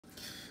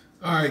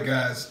All right,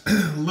 guys,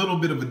 a little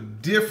bit of a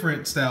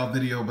different style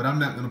video, but I'm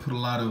not going to put a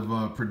lot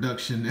of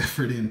production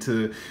effort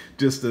into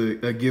just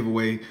a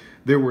giveaway.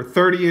 There were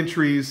 30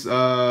 entries.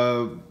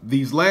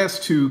 These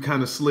last two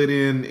kind of slid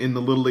in the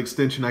little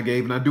extension I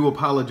gave, and I do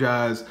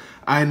apologize.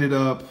 I ended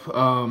up,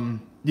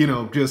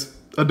 just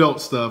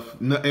adult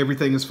stuff.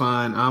 Everything is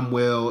fine. I'm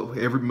well.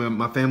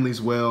 My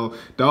family's well.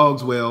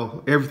 Dog's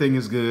well. Everything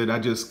is good. I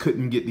just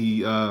couldn't get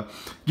the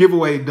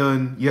giveaway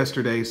done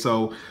yesterday,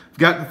 so I've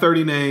got the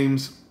 30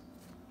 names.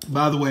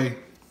 By the way,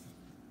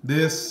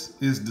 this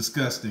is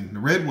disgusting. The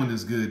red one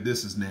is good.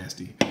 This is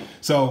nasty.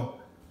 So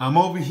I'm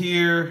over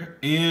here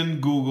in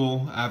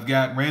Google. I've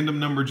got random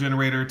number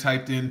generator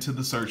typed into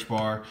the search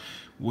bar.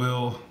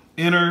 We'll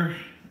enter.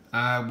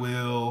 I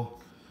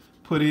will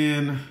put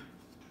in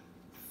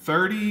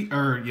 30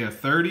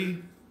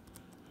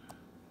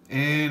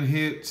 and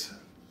hit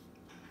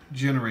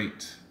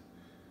generate.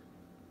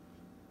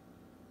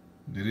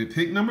 Did it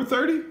pick number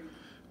 30?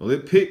 Well,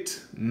 it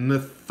picked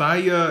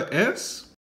Nithya S.